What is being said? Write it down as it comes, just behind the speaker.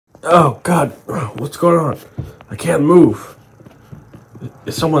Oh, God. What's going on? I can't move.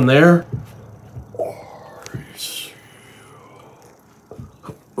 Is someone there?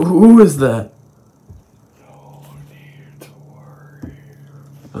 Who is that? No need to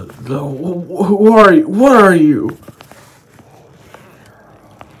worry. Who are you? What are you?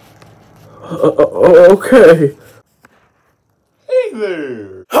 Okay. Hey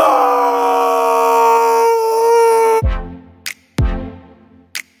there!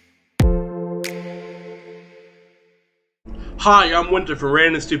 Hi, I'm Winter from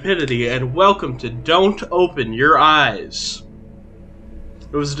Random Stupidity, and welcome to Don't Open Your Eyes.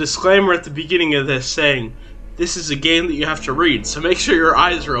 There was a disclaimer at the beginning of this saying, this is a game that you have to read, so make sure your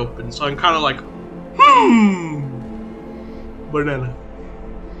eyes are open. So I'm kind of like, banana.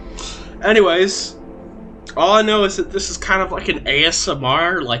 Anyways, all I know is that this is kind of like an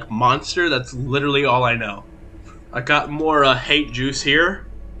ASMR, like, monster. That's literally all I know. I got more hate juice here.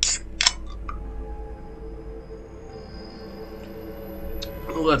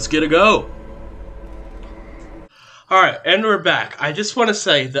 Let's get a go. Alright, and we're back. I just want to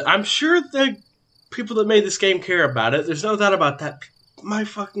say that I'm sure the people that made this game care about it. There's no doubt about that. My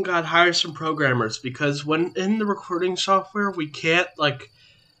fucking god, hire some programmers, because when in the recording software, we can't, like,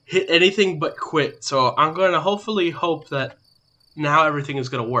 hit anything but quit. So I'm going to hopefully hope that now everything is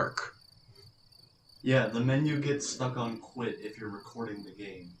going to work. Yeah, the menu gets stuck on quit if you're recording the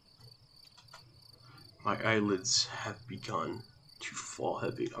game. My eyelids have begun to fall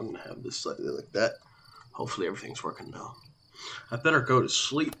heavy. I'm going to have this slightly like that. Hopefully everything's working now. I better go to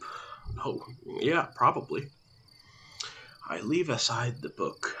sleep. Oh, yeah, probably. I leave aside the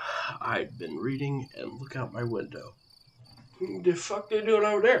book I've been reading and look out my window. What the fuck they doing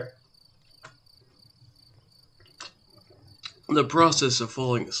over there? The process of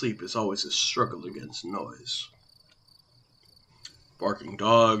falling asleep is always a struggle against noise. Barking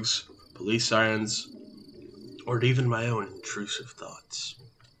dogs, police sirens, or even my own intrusive thoughts.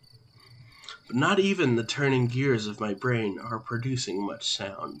 But not even the turning gears of my brain are producing much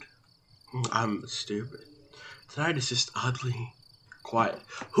sound. I'm stupid. Tonight is just oddly quiet.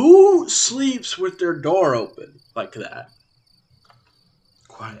 Who sleeps with their door open like that?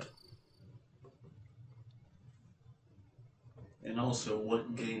 Quiet. And also,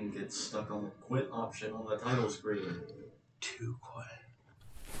 what game gets stuck on the quit option on the title screen? Too quiet.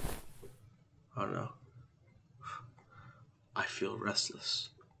 I don't know. I feel restless.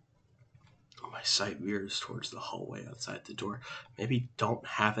 My sight veers towards the hallway outside the door. Maybe don't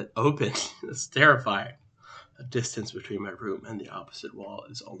have it open. It's terrifying. The distance between my room and the opposite wall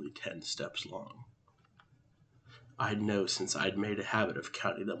is only 10 steps long. I'd know since I'd made a habit of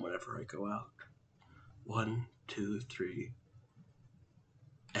counting them whenever I go out. 1, 2, 3.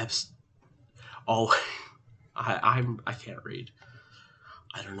 All. I can't read.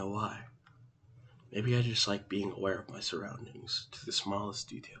 I don't know why. Maybe I just like being aware of my surroundings to the smallest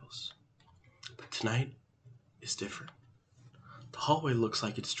details. But tonight is different. The hallway looks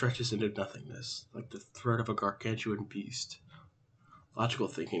like it stretches into nothingness, like the throat of a gargantuan beast. Logical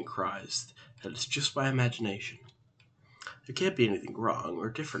thinking cries that it's just my imagination. There can't be anything wrong or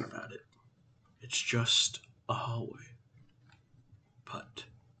different about it. It's just a hallway. But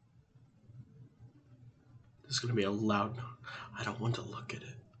there's going to be a loud note. I don't want to look at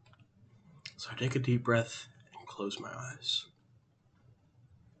it. So I take a deep breath and close my eyes.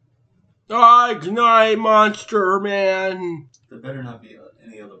 Ignite, monster man! There better not be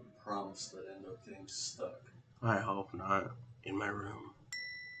any other prompts that end up getting stuck. I hope not. In my room.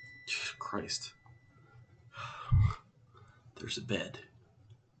 Jesus Christ. There's a bed.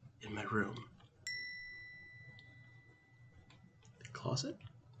 In my room. The closet?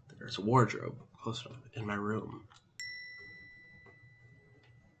 There's a wardrobe. Close enough. In my room.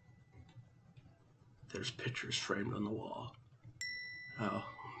 There's pictures framed on the wall. Oh,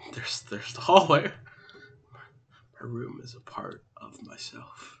 there's the hallway. My room is a part of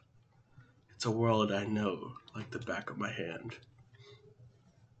myself. It's a world I know like the back of my hand.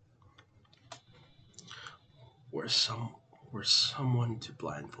 Were someone to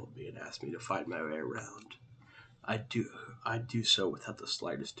blindfold me and ask me to find my way around, I'd do so without the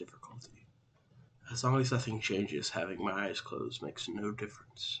slightest difficulty. As long as nothing changes, having my eyes closed makes no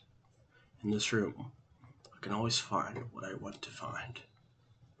difference. In this room, I can always find what I want to find.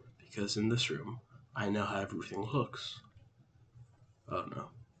 Because in this room, I know how everything looks. Oh no.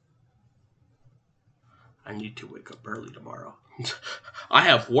 I need to wake up early tomorrow. I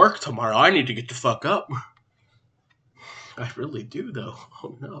have work tomorrow. I need to get the fuck up. I really do, though.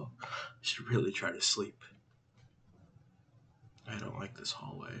 Oh no. I should really try to sleep. I don't like this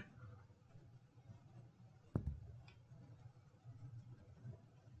hallway.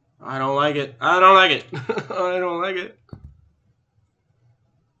 I don't like it. I don't like it. I don't like it.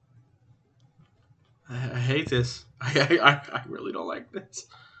 I hate this. I really don't like this.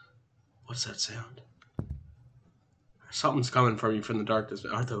 What's that sound? Something's coming from you from the darkness.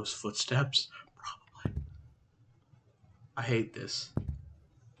 Are those footsteps? Probably. I hate this.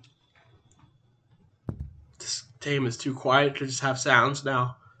 This game is too quiet to just have sounds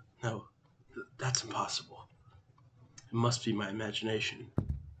now. No, that's impossible. It must be my imagination.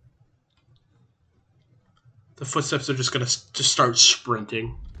 The footsteps are just gonna just start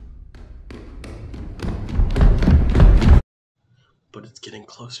sprinting. But it's getting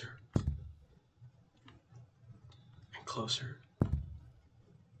closer. And closer. And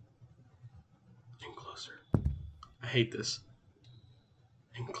closer. I hate this.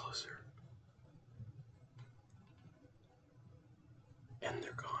 And closer. And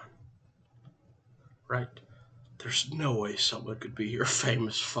they're gone. Right? There's no way someone could be your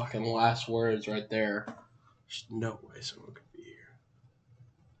famous fucking last words right there. There's no way someone could be here.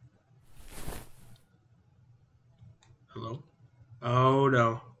 Hello? Oh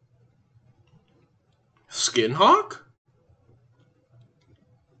no. Skinhawk?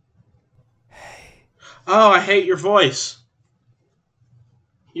 Hey. Oh, I hate your voice.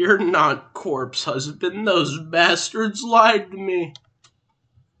 You're not Corpse Husband. Those bastards lied to me.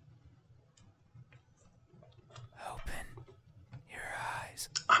 Open your eyes.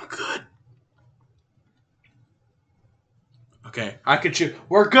 I'm good. Okay, I could choose.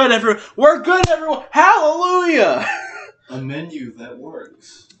 We're good, everyone. We're good, everyone. Hallelujah. A menu that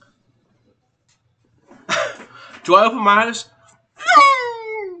works. Do I open my eyes?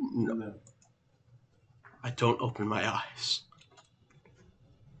 No. I don't open my eyes.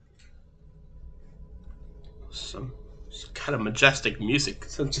 Some kind of majestic music.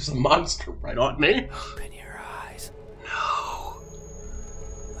 It's just a monster right on me. Open your eyes. No.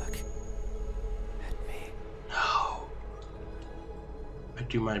 Look at me. No. I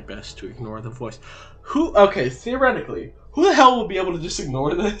do my best to ignore the voice. Okay, theoretically, who the hell will be able to just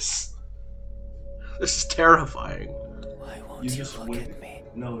ignore this? This is terrifying. Why won't You you just look wait. at me?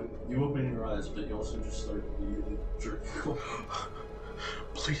 No, you open your eyes, but you also just start bleeding. Jerk.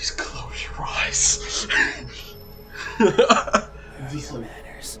 Please close your eyes. Where are Just your like-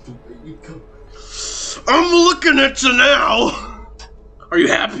 manners? You come I'm looking at you now. Are you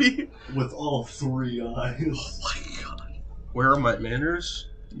happy? with all three eyes. Oh my god. Where are my manners?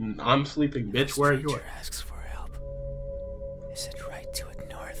 I'm sleeping, bitch. Where are yours? Stranger asks for help. Is it right to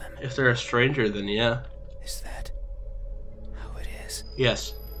ignore them? If they're a stranger, then yeah. Is that how it is?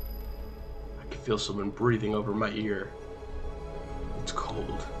 Yes. I can feel someone breathing over my ear. It's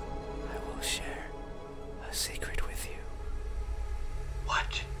cold. I will share a secret with you.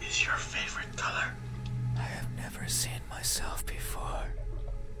 What is your favorite color? I have never seen myself before.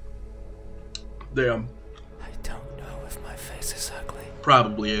 Damn. I don't know if my face is ugly.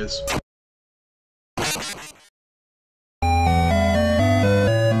 Probably is.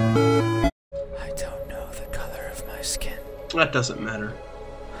 I don't know the color of my skin. That doesn't matter.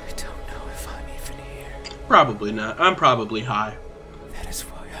 I don't know if I'm even here. Probably not. I'm probably high. That is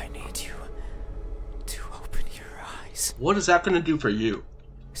why I need you to open your eyes What is that going to do for you?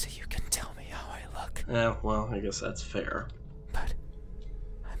 so you can tell me how I look. Well, I guess that's fair. But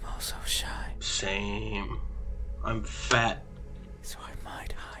I'm also shy, Same. I'm fat. so I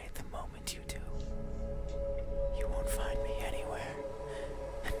might hide the moment you do. You won't find me anywhere,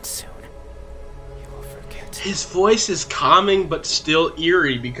 and soon you will forget. His voice is calming but still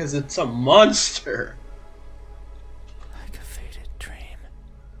eerie because it's a monster. Like a faded dream.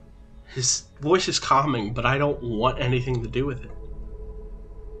 His voice is calming, but I don't want anything to do with it.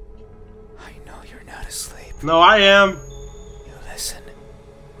 I know you're not asleep. No, I am. You listen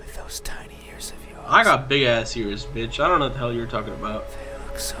with those tiny ears of yours. I got big ass ears, bitch. I don't know what the hell you're talking about. They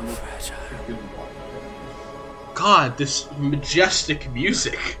look so fragile. God, this majestic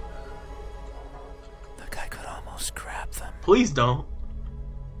music. Like I could almost grab them. Please don't.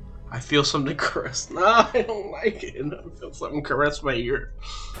 I feel something caress. No, I don't like it. I feel something caress my ear.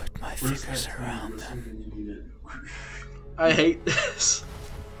 Put my fingers around them. I hate this.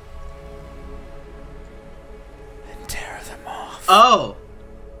 And tear them off. Oh.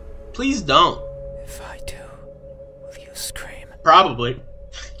 Please don't. If I do, will you scream? Probably.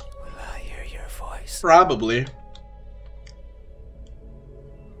 Will I hear your voice? Probably.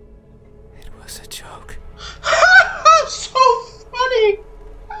 It was a joke. So funny.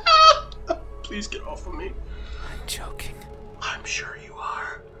 Please get off of me. I'm joking. I'm sure you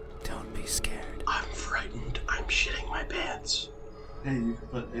are. Don't be scared. I'm frightened. I'm shitting my pants. Hey, you can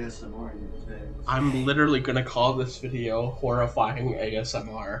put ASMR in your tags. I'm literally gonna call this video horrifying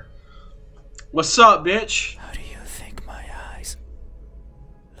ASMR. What's up, bitch? How do you think my eyes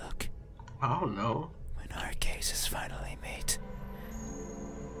look I don't know. when our cases finally meet?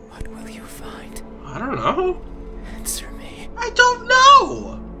 What will you find? I don't know. Answer me. I don't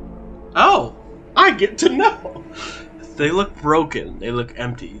know! Oh, I get to know. They look broken. They look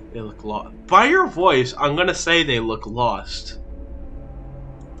empty. They look lost. By your voice, I'm gonna say they look lost.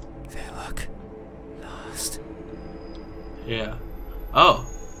 They look lost. Yeah. Oh.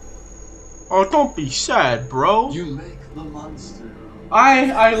 Oh, don't be sad, bro. You make the monster.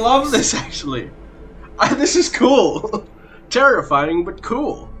 I love this, actually. This is cool. Terrifying, but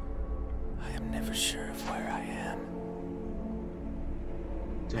cool. I am never sure of where I am.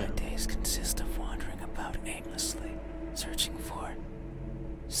 My Damn. days consist of wandering about aimlessly, searching for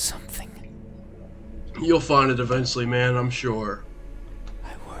something. You'll find it eventually, man, I'm sure.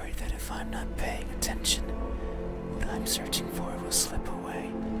 I worry that if I'm not paying attention, what I'm searching for will slip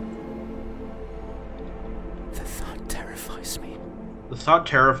away. The thought terrifies me. The thought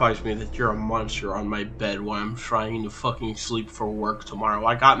terrifies me that you're a monster on my bed while I'm trying to fucking sleep for work tomorrow.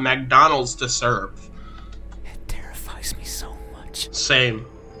 I got McDonald's to serve. It terrifies me so much. Same.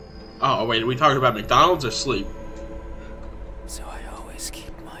 Oh, wait, are we talking about McDonald's or sleep? So I always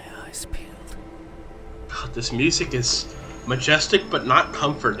keep my eyes peeled. God, this music is majestic but not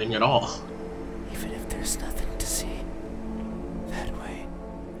comforting at all. Even if there's nothing to see. That way,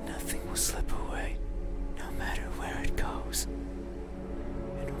 nothing will slip away, no matter where it goes.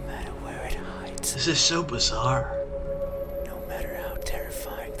 And no matter where it hides. This is so bizarre. No matter how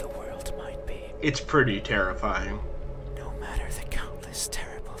terrifying the world might be. It's pretty terrifying. No matter the countless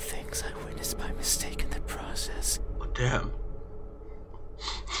terrible things I witnessed by mistake in the process. Oh, damn.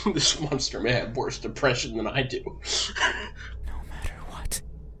 This monster may have worse depression than I do. No matter what,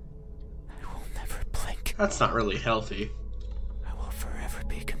 I will never blink. That's not really healthy. I will forever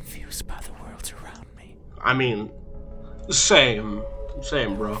be confused by the worlds around me. I mean, same.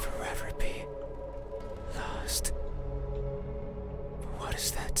 Same, bro. Forever be lost. But what is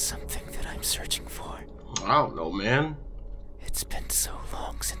that something that I'm searching for? I don't know, man. It's been so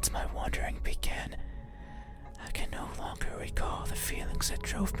long since my wandering began. I can no longer recall the feelings that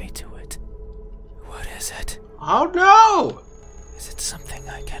drove me to it. What is it? Oh no! Is it something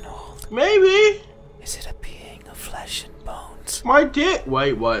I can hold? Maybe. Is it a being of flesh and bones? My dick.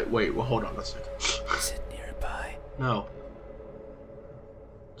 Wait, well, hold on a second. Is it nearby? No.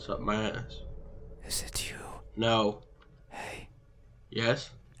 What's up my ass? Is it you? No. Hey,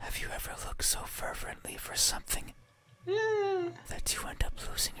 Yes? have you ever looked so fervently for something that you end up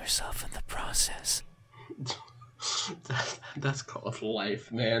losing yourself in the process? That's called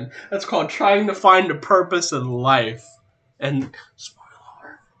life, man. That's called trying to find a purpose in life. And, spoiler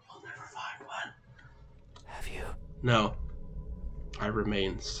alert, you'll never find one. Have you? No. I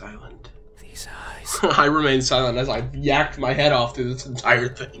remain silent. These eyes, I remain silent as I yacked my head off through this entire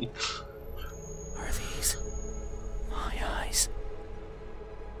thing. are these my eyes?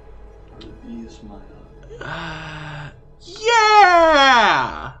 Are these my eyes?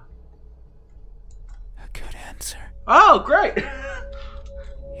 Yeah! A good answer. Oh, great!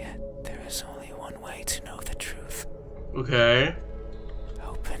 Yet there is only one way to know the truth. Okay.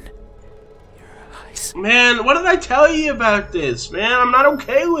 Open your eyes. Man, what did I tell you about this? Man, I'm not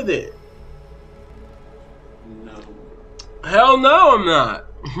okay with it. No. Hell no, I'm not.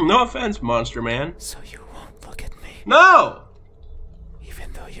 No offense, Monster Man. So you won't look at me, No!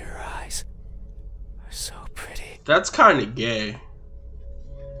 even though your eyes are so pretty. That's kinda gay.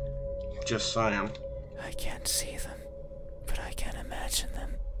 Just saying. I can't see them, but I can imagine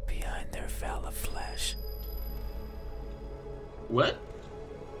them behind their veil of flesh. What?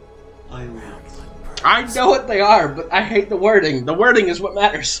 I Round will. like pearls. I know what they are, but I hate the wording. The wording is what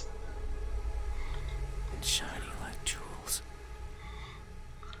matters. And shiny like jewels.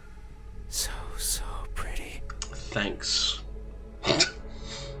 So pretty. Thanks. Breath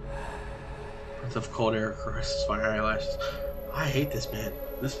of cold air caresses my eyelashes. I hate this man.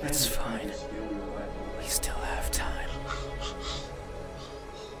 This man It's is fine. trying to steal your life. We still have time.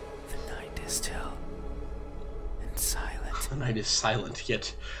 The night is still and silent. The night is silent,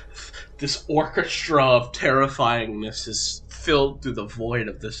 yet this orchestra of terrifyingness is filled through the void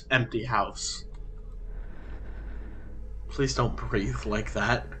of this empty house. Please don't breathe like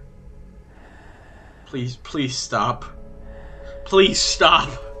that. Please stop. Please stop.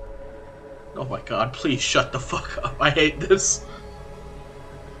 Oh my god, please shut the fuck up. I hate this.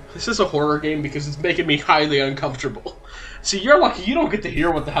 This is a horror game because it's making me highly uncomfortable. See, you're lucky you don't get to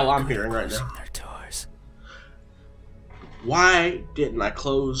hear what the hell I'm hearing right now. Closing their doors. Why didn't I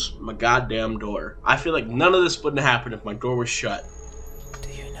close my goddamn door? I feel like none of this wouldn't happen if my door was shut. Do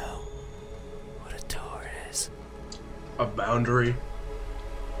you know what a door is? A boundary?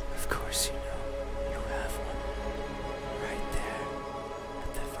 Of course you know. You have one. Right there,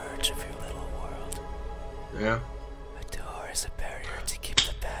 at the verge of your little world. Yeah. A door is a barrier to keep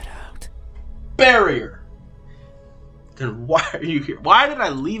the bad out. Barrier! Then why are you here? Why did I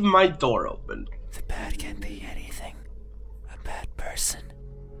leave my door open? The bad can be anything. A bad person.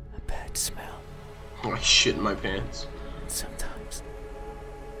 A bad smell. I shit in my pants. And sometimes,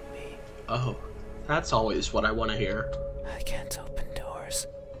 me. Oh, that's always what I want to hear. I can't open doors.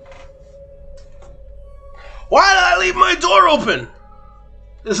 Why did I leave my door open?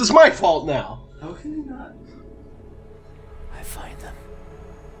 This is my fault now. How can you not? I find them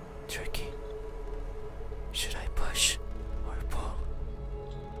tricky. Should I push or pull?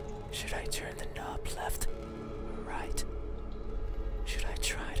 Should I turn the knob left or right? Should I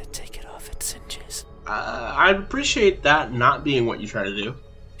try to take it off its hinges? I appreciate that not being what you try to do.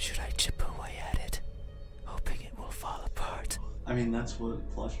 Should I chip away at it, hoping it will fall apart? I mean, that's what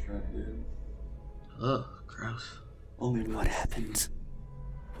Plush Track did. Ugh, gross. Only with What its happens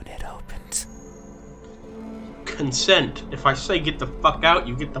when it opens? Consent. If I say get the fuck out,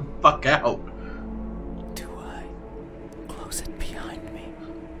 you get the fuck out. Do I close it behind me?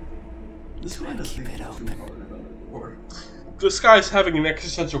 teeth. This Do I man is keep thinking it too open? hard about it. Or This guy's having an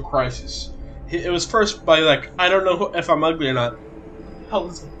existential crisis. It was first by like, I don't know if I'm ugly or not. Hell,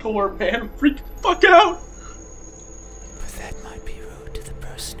 this door, man. Freak the fuck out. But that might be rude to the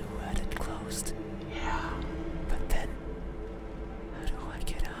person who had it closed. Yeah. But then, how do I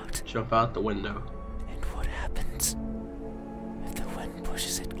get out? Jump out the window. And what happens if the wind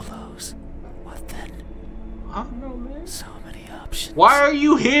pushes it close? What then? I don't know, man. So many options. Why are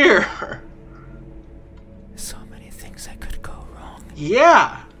you here? So many things that could go wrong.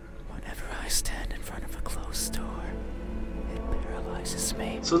 Yeah. Whenever I stand in front of a closed door, it paralyzes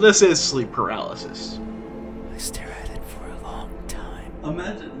me. So this is sleep paralysis. I stare at it for a long time.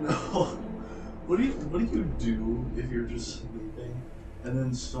 imagine, no. What do you do if you're just sleeping and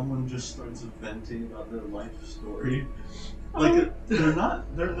then someone just starts venting about their life story? Like they're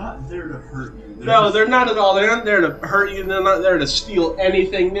not there to hurt you. They're not at all. They're not there to hurt you. They're not there to steal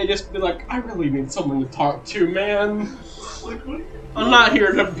anything. They just be like, I really need someone to talk to, man. Like, what do you I'm not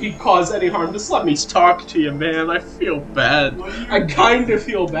here to cause any harm. Just let me talk to you, man. I feel bad. I kind of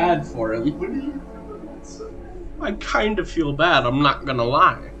feel bad for him. What do you do in that setting? I kind of feel bad. I'm not gonna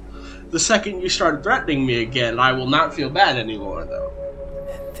lie. The second you start threatening me again, I will not feel bad anymore, though.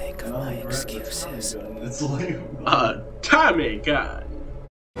 And think of my excuses. It's like Tommy gun.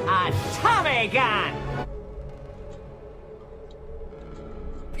 A Tommy gun!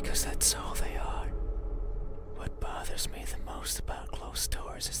 Because that's all they are. What bothers me the most about closed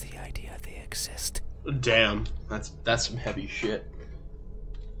doors is the idea they exist. Damn, that's some heavy shit.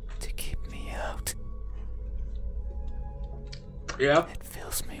 To keep me out. Yeah. It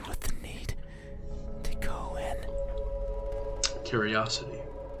fills me with the need to go in. Curiosity.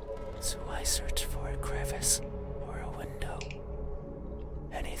 So I search for a crevice or a window.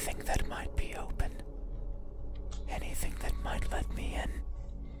 Anything that might be open. Anything that might let me in.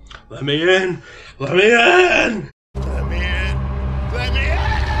 Let me in. Let me in. Let me in. Let me in.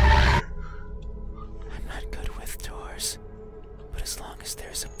 I'm not good with doors, but as long as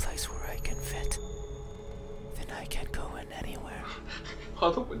there's a place where I can fit, then I can go in anywhere.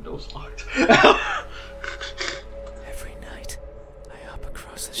 Oh, the window's locked. Every night, I hop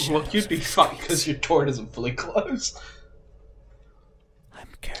across the shadows Well, you'd be of the fucked streets. because your door doesn't fully close. I'm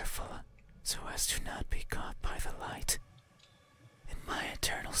careful so as to not be caught by the light. In my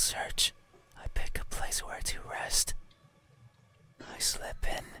eternal search, I pick a place where to rest. I slip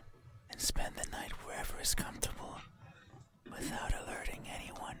in and spend the night wherever is comfortable, without alerting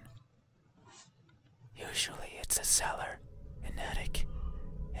anyone. Usually it's a cellar, an attic,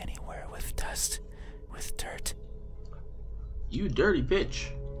 anywhere with dust, with dirt. You dirty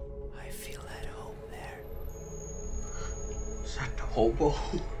bitch. I feel at home there. Is that the hobo?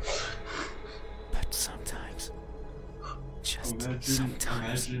 But sometimes, just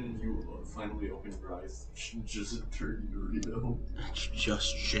sometimes, Imagine you finally open your eyes, just a turkey Dorito. It's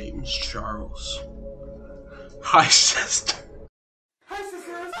just James Charles. Hi, sister.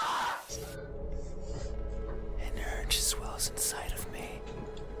 an urge swells inside of me.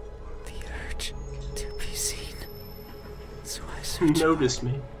 The urge to be seen. So I search Notice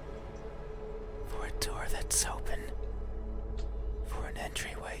me. for a door that's open. For an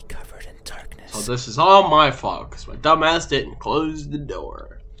entryway covered in darkness. So this is all my fault, because my dumbass didn't close the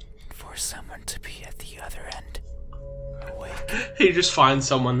door. For someone to be at the other end, He just finds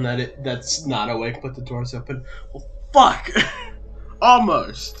someone that's not awake, but the door's open. Well, fuck!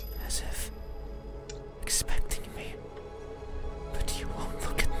 Almost. as if expecting me. But you won't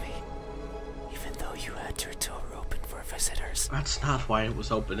look at me, even though you had your door open for visitors. That's not why it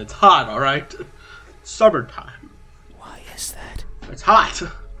was open. It's hot, alright? Summertime. Why is that? It's hot.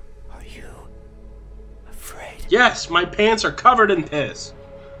 Are you afraid? Yes, my pants are covered in piss.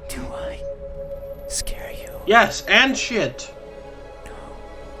 Do I scare you? Yes, and shit. No,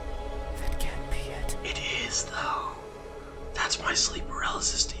 that can't be it. It is, though. That's my sleep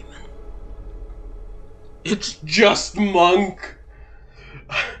paralysis demon. It's just Monk.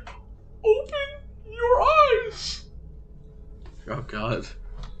 Open your eyes. Oh, God.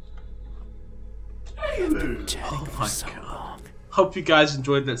 Chatting Oh for my so God. long. Hope you guys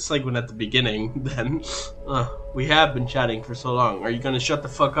enjoyed that segment at the beginning, then. We have been chatting for so long. Are you gonna shut the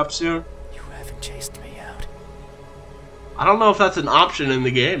fuck up soon? You haven't chased me out. I don't know if that's an option in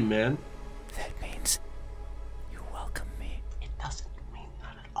the game, man. That means you welcome me. It doesn't mean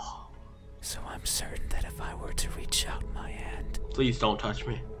that at all. So I'm certain that if I were to reach out my hand, Please don't touch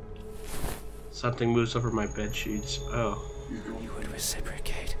me. Something moves over my bed sheets. Oh. you would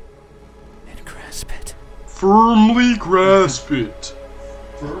reciprocate and grasp it. Firmly grasp it.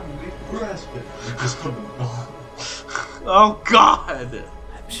 Firmly grasp it. You just put them on. Oh, God.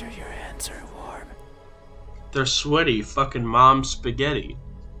 I'm sure your hands are warm. They're sweaty fucking mom spaghetti.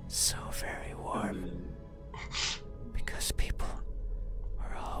 So very warm. Because people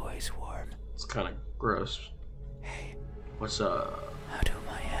are always warm. It's kind of gross. Hey, What's how do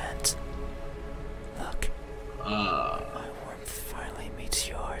my hands look? My warmth finally meets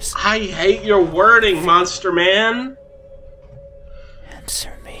yours. I hate your wording, Monster Man.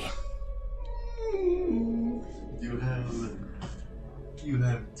 Answer me. You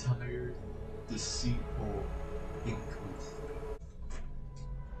have tired, deceitful, incomplete.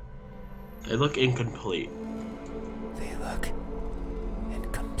 They look incomplete. They look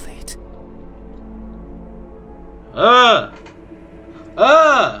incomplete.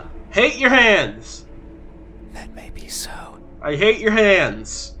 Hate your hands. That may be so. I hate your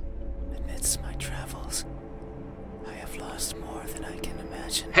hands. Amidst my travels, I have lost more than I can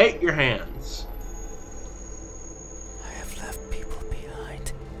imagine. Hate your hands. I have left people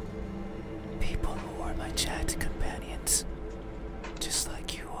behind. People who were my chat companions. Just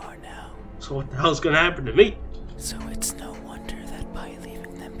like you are now. So what the hell's gonna happen to me? So it's no wonder that by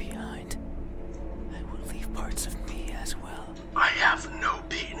leaving them behind, I will leave parts of me as well. I have no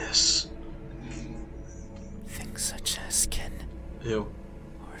penis. Things such as skin, Ew.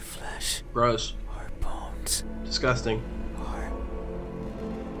 or flesh, Gross. or bones, Disgusting. or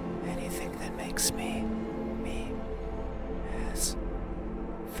anything that makes me, me, as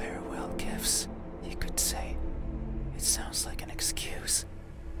farewell gifts, you could say. It sounds like an excuse,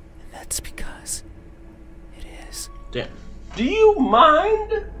 and that's because it is. Damn. Do you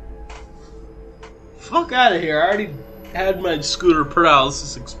mind? Fuck out of here. I already had my scooter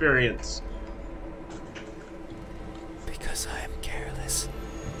paralysis experience. Because I am careless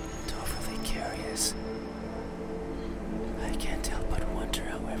and overly curious. I can't help but wonder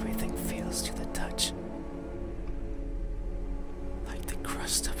how everything feels to the touch. Like the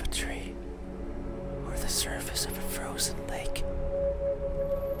crust of a tree, or the surface of a frozen lake.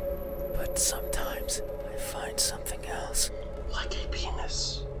 But sometimes I find something else. Like a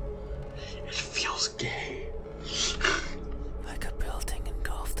penis. It feels gay. Like a building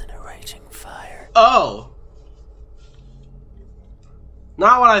engulfed in a raging fire. Oh!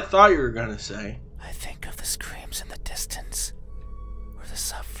 Not what I thought you were gonna say. I think of the screams in the distance, or the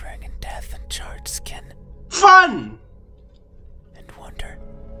suffering and death and charred skin, Fun! and wonder,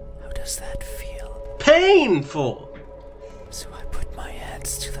 how does that feel? Painful! So I put my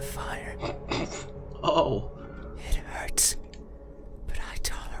hands to the fire. Oh. It hurts, but I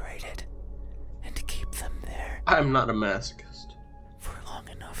tolerate it, and keep them there I'm not a masochist. for long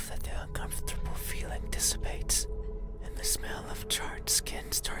enough that the uncomfortable feeling dissipates, and the smell of charred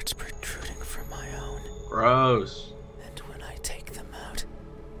skin starts protruding from my own. Gross. And when I take them out,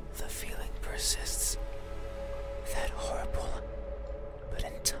 the feeling persists. That horrible, but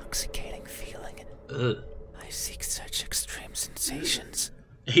intoxicating feeling. Ugh. I seek such extreme sensations.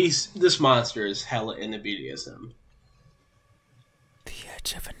 This monster is hella into BDSM. The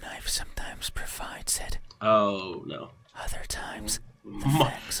edge of a knife sometimes provides it. Oh, no. Other times, the Ma-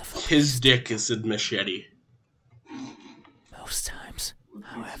 fangs of a His dick is a machete. Most times,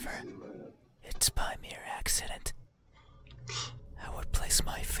 however, it's by mere accident. I would place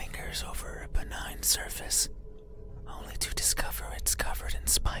my fingers over a benign surface, only to discover it's covered in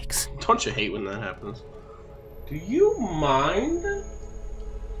spikes. Don't you hate when that happens? Do you mind? And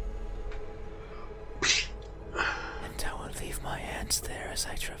I will leave my hands there as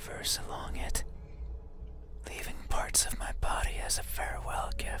I traverse along it, leaving parts of my body as a farewell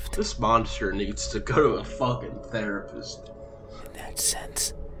gift. This monster needs to go to a fucking therapist. In that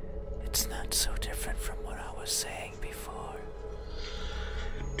sense, it's not so different from what I was saying before.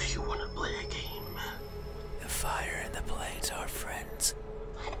 Do you want to play a game? The fire and the blades are friends.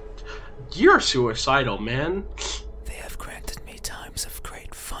 You're suicidal, man. They have granted me times of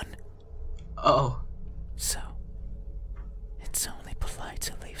great fun. Oh. So, it's only polite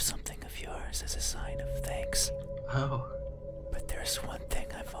to leave something of yours as a sign of thanks. Oh. But there's one thing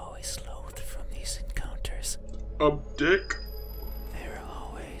I've always loathed from these encounters. A dick? They're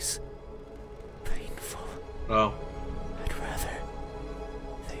always painful. Oh. I'd rather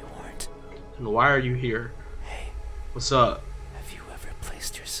they weren't. And why are you here? Hey, What's up? have you ever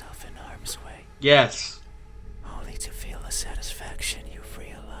placed yourself in harm's way? Yes. Only to feel a satisfaction you've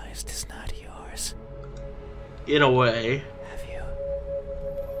realized is not yours. In a way. Have you?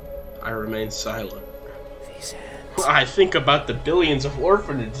 I remain silent. These hands. I think about the billions of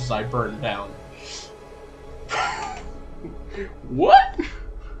orphanages I burned down. What?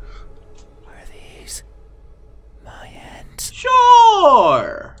 Are these my hands?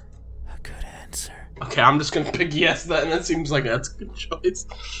 Sure. A good answer. Okay, I'm just gonna pick yes then. That seems like that's a good choice.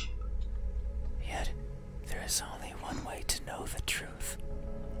 Yet, there is only one way to know the truth.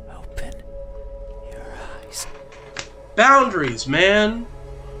 Open your eyes. Boundaries, man.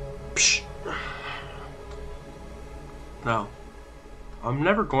 Psh. No. I'm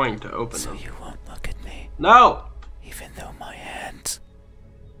never going to open So them. you won't look at me, No! even though my hands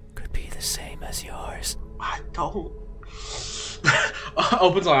could be the same as yours. I don't.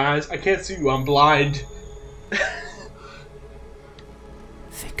 Opens my eyes. I can't see you. I'm blind.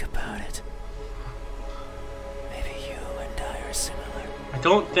 Think about it. Maybe you and I are similar. I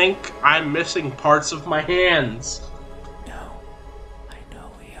don't think I'm missing parts of my hands. No, I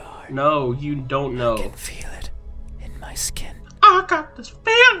know we are. No, you don't I know. can feel it in my skin. I got this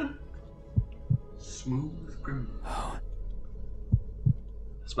feeling. Smooth criminal. Oh,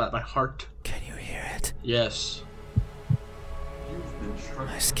 It's about my heart. can you hear it? Yes. You've been struck.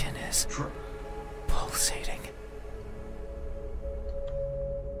 My skin is pulsating.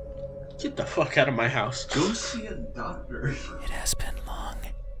 Get the fuck out of my house. Go see a doctor. It has been long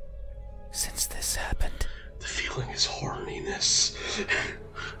since this happened. The feeling is horniness.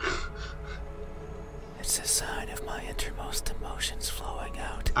 It's a sign of my innermost emotions flowing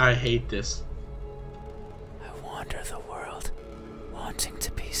out. I hate this. I wander the world, wanting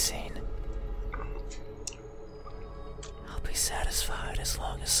to be seen. I'll be satisfied as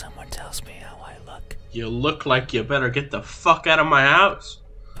long as someone tells me how I look. You look like you better get the fuck out of my house.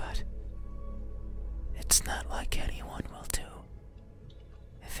 But it's not like anyone will do.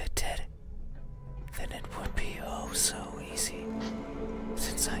 If it did, then it would be oh so easy,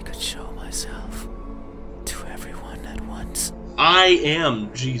 since I could show myself to everyone at once. I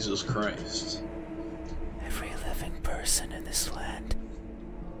am Jesus Christ. Every living person in this land,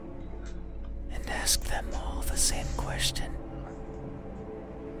 and ask them all the same question.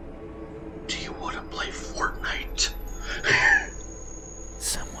 Do you want to play Fortnite?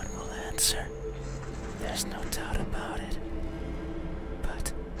 Someone will answer. There's no doubt about it. But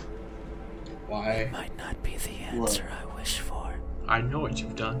Why? it might not be the answer I wish for, I know what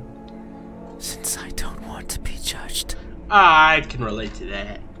you've done. since I don't want to be judged. I can relate to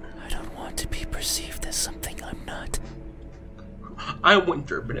that. I don't want to be perceived as something I'm not. I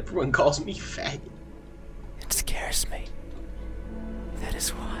wonder, but everyone calls me fat. It scares me. That is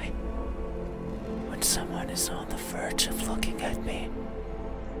why, when someone is on the verge of looking at me,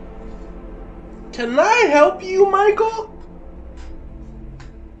 Can I help you, Michael?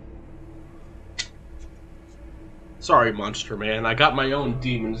 Sorry, Monster Man. I got my own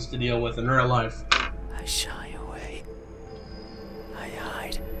demons to deal with in real life. I shy away. I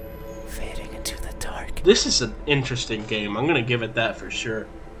hide, fading into the dark. This is an interesting game. I'm gonna give it that for sure.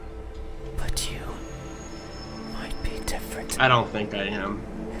 But you might be different. I don't think I am.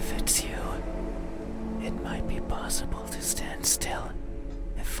 If it's you, it might be possible to stand still,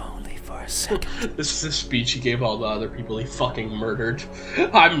 if only for a second. This is the speech he gave all the other people he fucking murdered.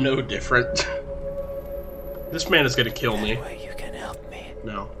 I'm no different. This man is gonna kill me. That way you can help me,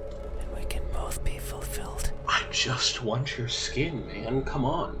 No. and we can both be fulfilled. I just want your skin, man. Come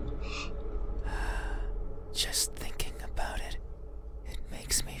on. Just thinking about it, it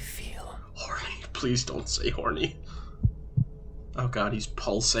makes me feel. Horny. Please don't say horny. Oh god, he's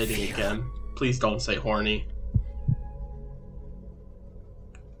pulsating again. Please don't say horny.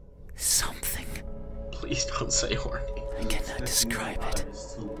 Something. Please don't say horny. I cannot describe it.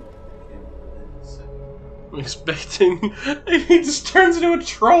 I'm expecting. He just turns into a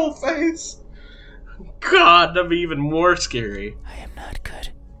troll face. God, that'd be even more scary. I am not good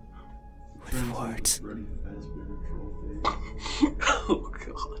with words. Oh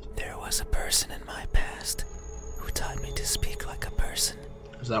God. There was a person in my past who taught me to speak like a person.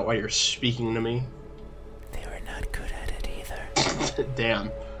 Is that why you're speaking to me? They were not good at it either. Damn.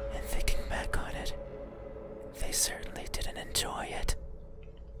 And thinking back on it, they certainly didn't enjoy it.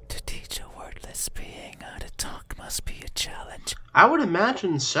 To teach a wordless being how to talk must be a challenge. I would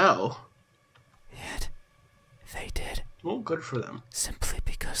imagine so. Yet, they did. Well, good for them. Simply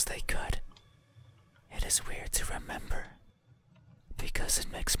because they could. It is weird to remember. Because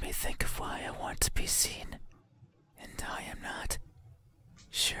it makes me think of why I want to be seen. And I am not.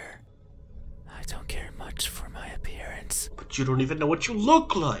 Sure, I don't care much for my appearance. But you don't even know what you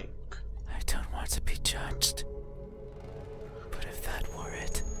look like. I don't want to be judged. But if that were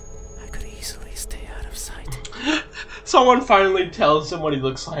it, I could easily stay out of sight. Someone finally tells him what he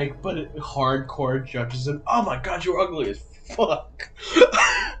looks like, but it hardcore judges him. Oh my God, you're ugly as fuck.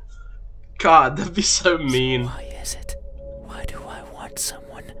 God, that'd be so mean. Why is it? Why do I want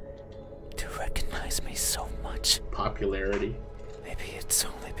someone to recognize me so much? Popularity. Maybe it's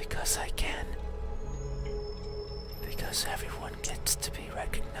only because I can. Because everyone gets to be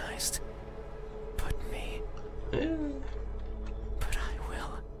recognized. But me. Eh. But I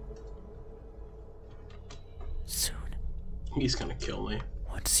will. Soon. He's gonna kill me.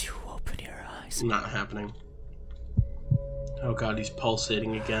 Once you open your eyes. Not happening. Oh God, he's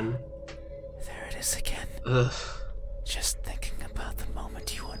pulsating again. There it is again. Ugh. Just thinking about the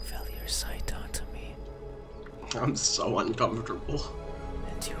moment you unveil your sight onto me. I'm so uncomfortable.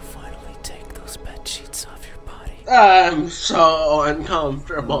 And you finally take those bed sheets off your body. I'm so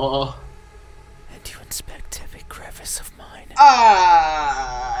uncomfortable. And you inspect every crevice of mine.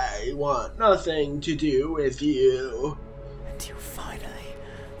 I want nothing to do with you. And you finally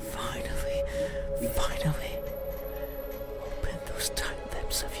open those tight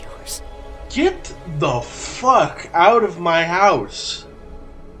lips of yours. Get the fuck out of my house.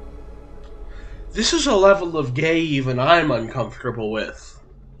 This is a level of gay even I'm uncomfortable with.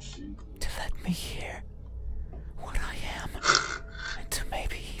 To let me hear what I am. And to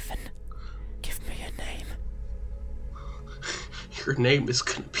maybe even give me a name. Your name is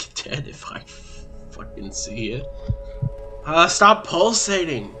gonna be dead if I fucking see it. Stop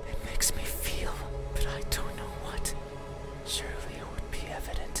pulsating. It makes me feel, but I don't know what. Surely it would be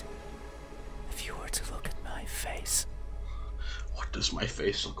evident if you were to look at my face. What does my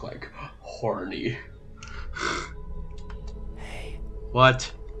face look like? Horny. Hey,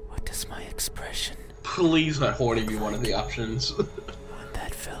 What? what does my expression Please let horny be one of the options. when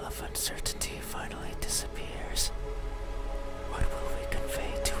that veil of uncertainty finally disappears? What will we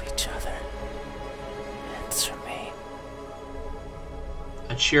convey to each other? Answer me.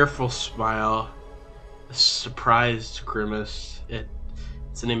 A cheerful smile, a surprised grimace,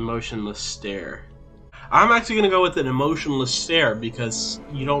 it's an emotionless stare. I'm actually gonna go with an emotionless stare because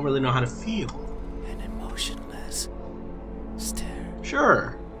you don't really know how to feel. An emotionless stare.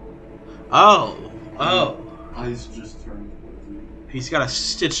 Sure. Oh. Eyes just turned towards you. He's got a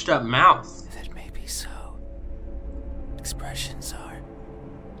stitched up mouth. That may be so. Expressions are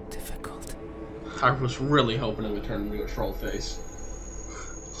difficult. I was really hoping it would turn into a troll face.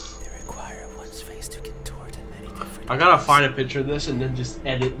 They require one's face to contort in many different I gotta ways. find a picture of this and then just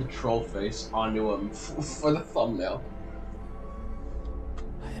edit the troll face onto him for the thumbnail.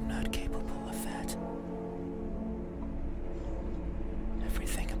 I am not capable of that.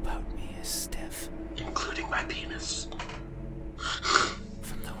 Everything about me is stiff. Including my penis.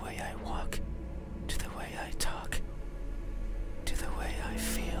 From the way I walk, to the way I talk, to the way I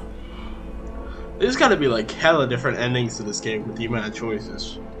feel. There's gotta be like hella different endings to this game with the amount of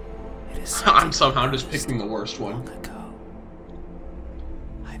choices. It is I'm somehow something just picking the worst one. long ago.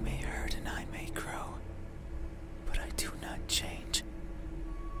 I may hurt and I may grow, but I do not change.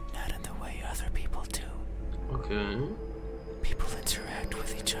 Not in the way other people do. Okay. People interact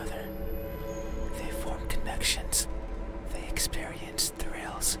with each other. They form connections. They experience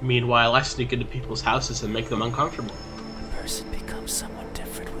thrills. Meanwhile, I sneak into people's houses and make them uncomfortable. A person becomes someone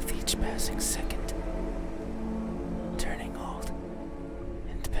different with each passing second, turning old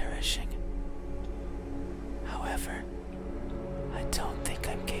and perishing. However, I don't think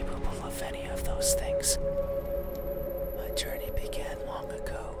I'm capable of any of those things. My journey began long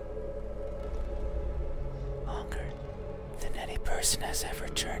ago. Longer than any person has ever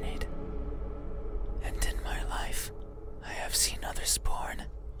journeyed. And in my life, I have seen others born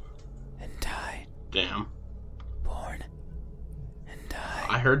and die Damn. Born and die.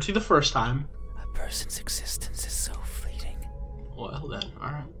 I heard you the first time. A person's existence is so fleeting. Well then,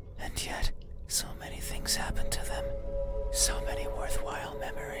 alright. And yet, so many things happen to them. So many worthwhile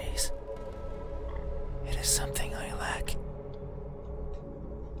memories. It is something I lack.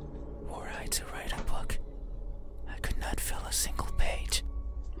 Were I to write a book, I could not fill a single page.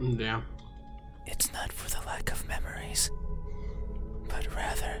 Damn. It's not for the lack of memories, but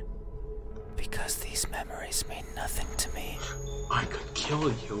rather because these memories mean nothing to me. I could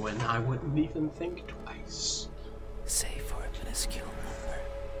kill you and I wouldn't even think twice. Save for a minuscule number,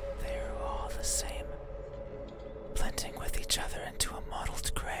 they are all the same, blending with each other into a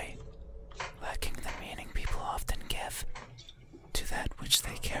mottled gray, lacking the meaning people often give to that which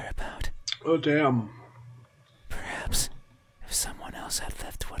they care about. Oh damn. Perhaps, if someone else had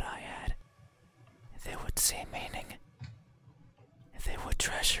lived what I had, they would see meaning. They would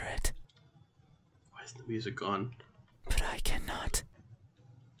treasure it. Why is the music gone? But I cannot.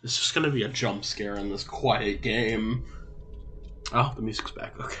 There's just gonna be a jump scare in this quiet game. Oh, the music's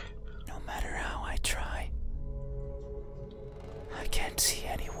back, okay. No matter how I try, I can't see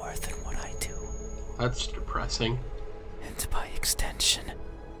any worth in what I do. That's depressing. And by extension,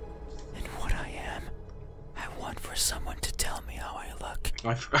 in what I am, I want for someone to tell me how I look.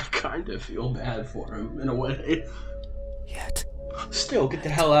 I kind of feel bad for him, in a way. Yet, Still, get the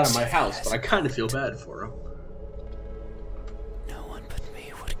hell out of my house, but I kind of feel bad for him. no one but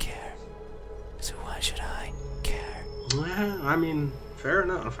me would care. So why should I care? Well, I mean, fair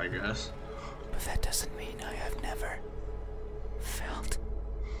enough, I guess. But that doesn't mean I have never felt.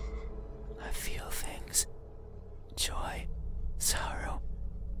 I feel things. Joy, sorrow,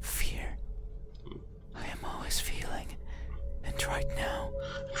 fear. I am always feeling. And right now,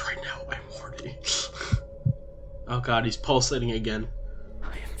 I'm horny. Oh god, he's pulsating again. I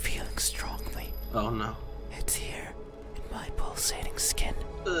am feeling strongly. Oh no. It's here, in my pulsating skin.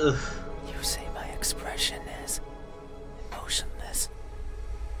 Ugh. You say my expression is emotionless,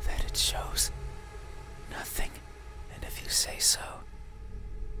 that it shows nothing, and if you say so,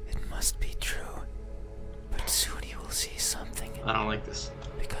 it must be true. But soon you will see something, I don't like this.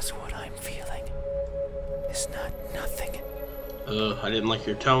 because what I'm feeling is not nothing. Ugh, I didn't like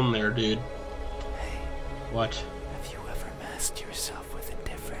your tone there, dude. Hey, What? have you ever masked yourself with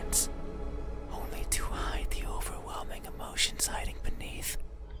indifference, only to hide the overwhelming emotions hiding beneath?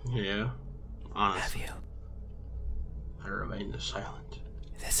 Yeah. Have Honestly, you? I remain silent.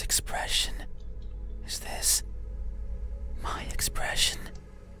 This expression, is this my expression?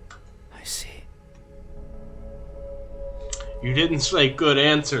 I see. You didn't say good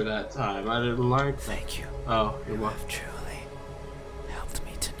answer that time. I didn't like that. Thank you. Oh, you're You welcome. have truly helped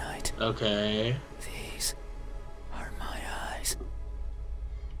me tonight. Okay. These are my eyes.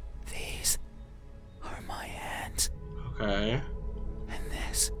 These are my hands. Okay. And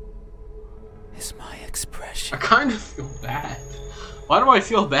this is my expression. I kind of feel bad. Why do I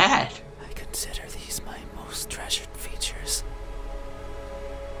feel bad? I consider these my most treasured features.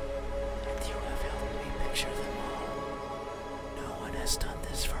 And you have helped me picture them all. No one has done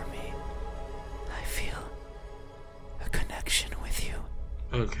this for me. I feel a connection with you.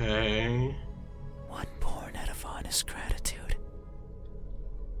 Okay. One born out of honest gratitude.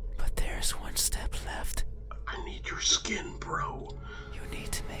 But there's one step left. I need your skin, bro. You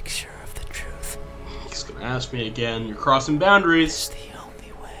need to make sure of the truth. He's gonna ask me again. You're crossing boundaries. It's the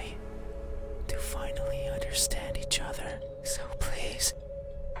only way to finally understand each other. So please,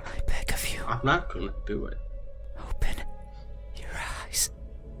 I beg of you, I'm not gonna do it. open your eyes.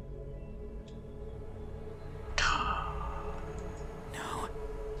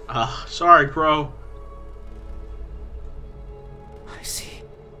 No, Sorry, bro. I see.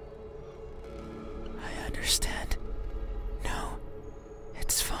 I understand. No,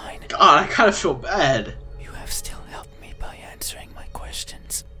 it's fine. God, I kind of feel bad. You have still helped me by answering my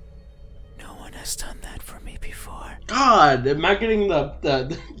questions. No one has done that for me before, God, am I getting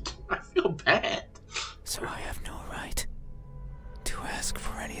the I feel bad. so I have no right to ask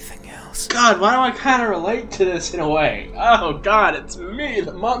for anything else. God, why do I kind of relate to this in a way? Oh God, it's me.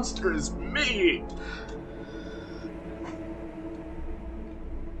 The monster is me.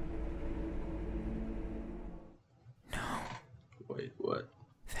 No, Wait, what?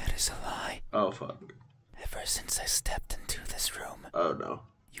 that is a lie. Oh fuck. Ever since I stepped into this room, Oh no.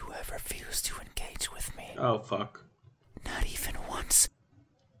 you have refused to engage with me. Oh fuck. Not even once.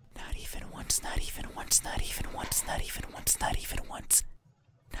 Not even once, not even once, not even once, not even once, not even once.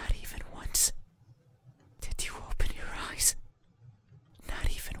 Not even once. Did you open your eyes?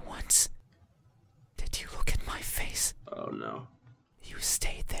 Not even once. Did you look at my face? Oh no. You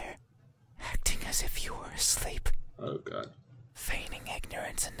stayed there, acting as if you were asleep, Oh god. feigning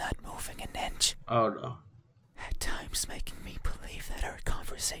ignorance and not moving an inch. Oh no. At times making me believe that our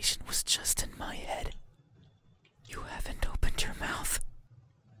conversation was just in my head. You haven't opened your mouth,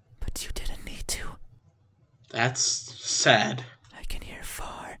 but you didn't need to. That's sad. I can hear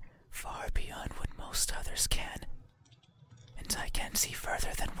far, far beyond what most others can. And I can see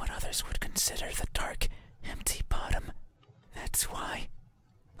further than what others would consider the dark, empty bottom. That's why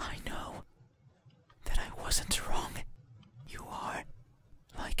I know that I wasn't wrong. You are,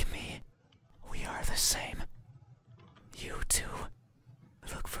 like me, we are the same. You too,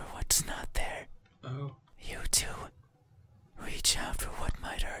 look for what's not there. Oh. You too, reach out for what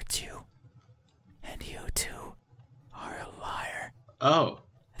might hurt you. And you too are a liar. Oh.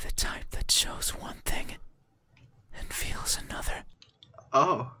 The type that shows one thing and feels another.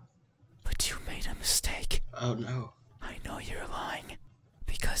 Oh. But you made a mistake. Oh no. I know you're lying,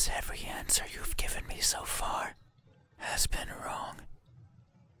 because every answer you've given me so far has been wrong.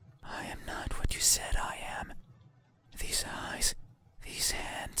 I am not what you said I am. These eyes, these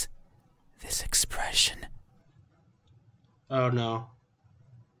hands, this expression. Oh no.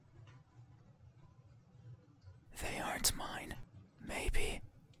 They aren't mine. Maybe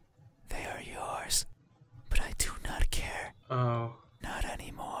they are yours, but I do not care. Oh. Not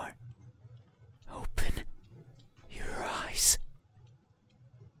anymore. Open your eyes.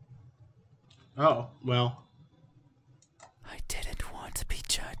 Oh, well. I didn't want to be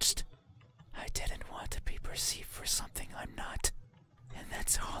judged. I didn't want to be perceived for something I'm not. And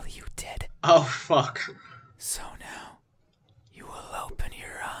that's all you did. Oh, fuck. So now, you will open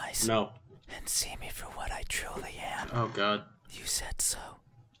your eyes No. and see me for what I truly am. Oh, God. You said so.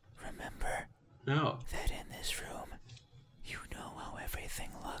 Remember No. that in this room, you know how everything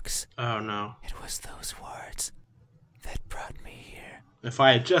looks. Oh, no. It was those words that brought me here. If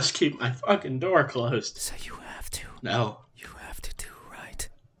I had just keep my fucking door closed. So you have to. No. You have to do right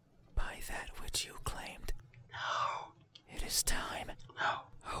by that which you claimed. No. It is time. No.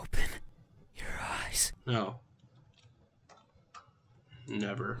 Open your eyes. No.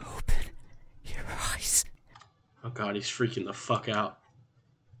 Never. Open your eyes. Oh, God, he's freaking the fuck out.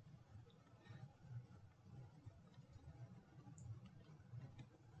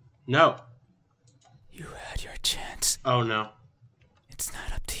 No. You had your chance. Oh, no. It's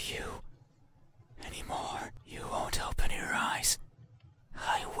not up to you anymore. You won't open your eyes.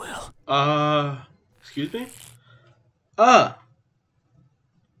 I will. Excuse me? The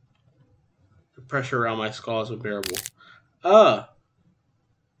pressure around my skull is unbearable. I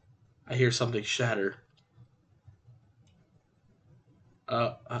hear something shatter.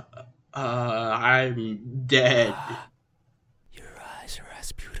 I'm dead. Your eyes are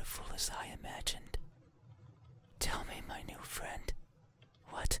as beautiful as I imagined. Tell me, my new friend,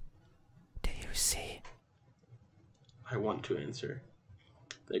 what do you see? I want to answer.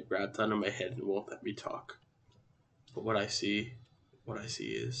 They grabbed onto my head and won't let me talk. But what I see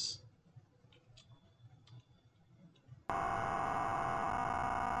is...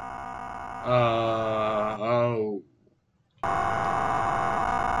 oh.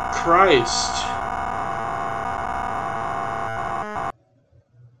 Christ.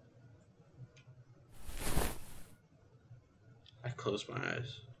 I closed my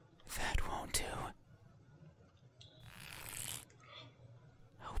eyes. That won't do.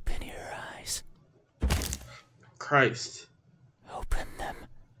 Open your eyes. Christ. Open them.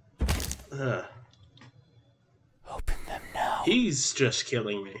 Ugh. Open them now. He's just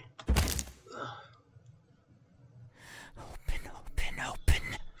killing me. Open, open, open.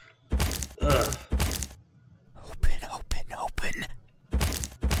 Ugh. Open, open, open.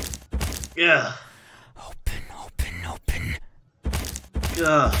 Yeah. Open, open, open.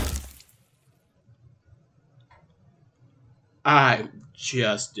 Ugh. I'm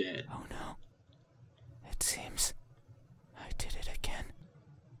just dead. Oh no. It seems I did it again.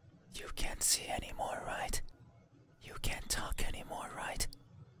 You can't see anymore, right? You can't talk anymore, right?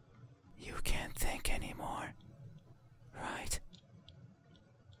 You can't think anymore, right?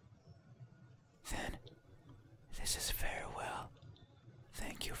 Then, this is farewell.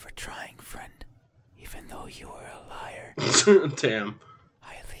 Thank you for trying, friend. Even though you were a liar, Damn.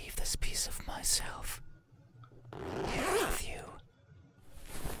 I leave this piece of myself here with you.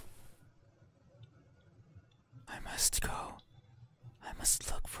 I must go. I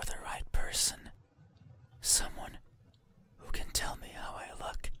must look for the right person. Someone who can tell me how I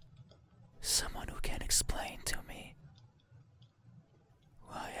look. Someone who can explain to me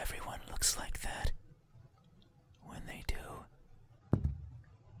why everyone looks like that when they do.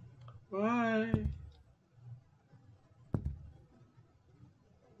 Bye.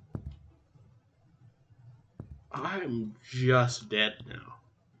 I'm just dead now.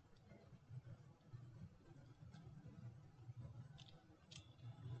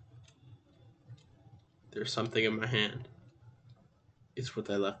 There's something in my hand. It's what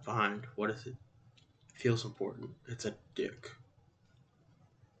they left behind. What is it? Feels important. It's a dick.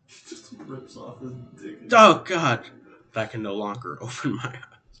 He just rips off his dick. Oh, God. I can no longer open my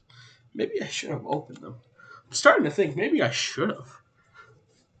eyes. Maybe I should have opened them. I'm starting to think maybe I should have.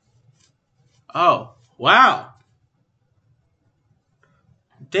 Oh, wow.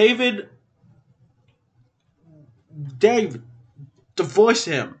 David, to voice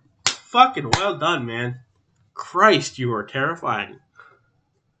him. Fucking well done, man. Christ, you are terrifying.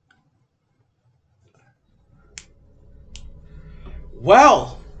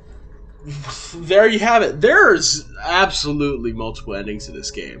 Well, there you have it. There's absolutely multiple endings to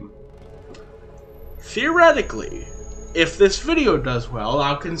this game. Theoretically, if this video does well,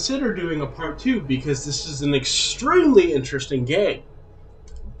 I'll consider doing a part 2 because this is an extremely interesting game.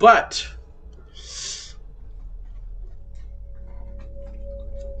 But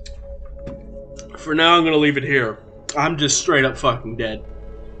for now, I'm going to leave it here. I'm just straight up fucking dead.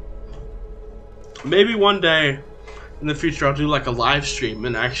 Maybe one day in the future I'll do like a live stream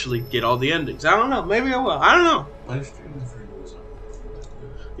and actually get all the endings. I don't know. Maybe I will. I don't know. Live streaming for you is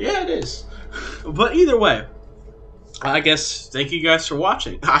Yeah, it is. But either way, I guess thank you guys for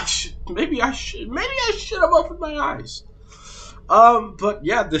watching. Maybe I should have opened my eyes. But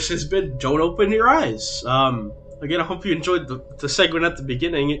yeah, this has been Don't Open Your Eyes. Again, I hope you enjoyed the segment at the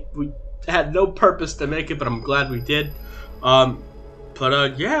beginning. We had no purpose to make it, but I'm glad we did.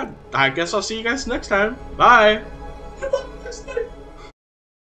 Yeah, I guess I'll see you guys next time. Bye. next night.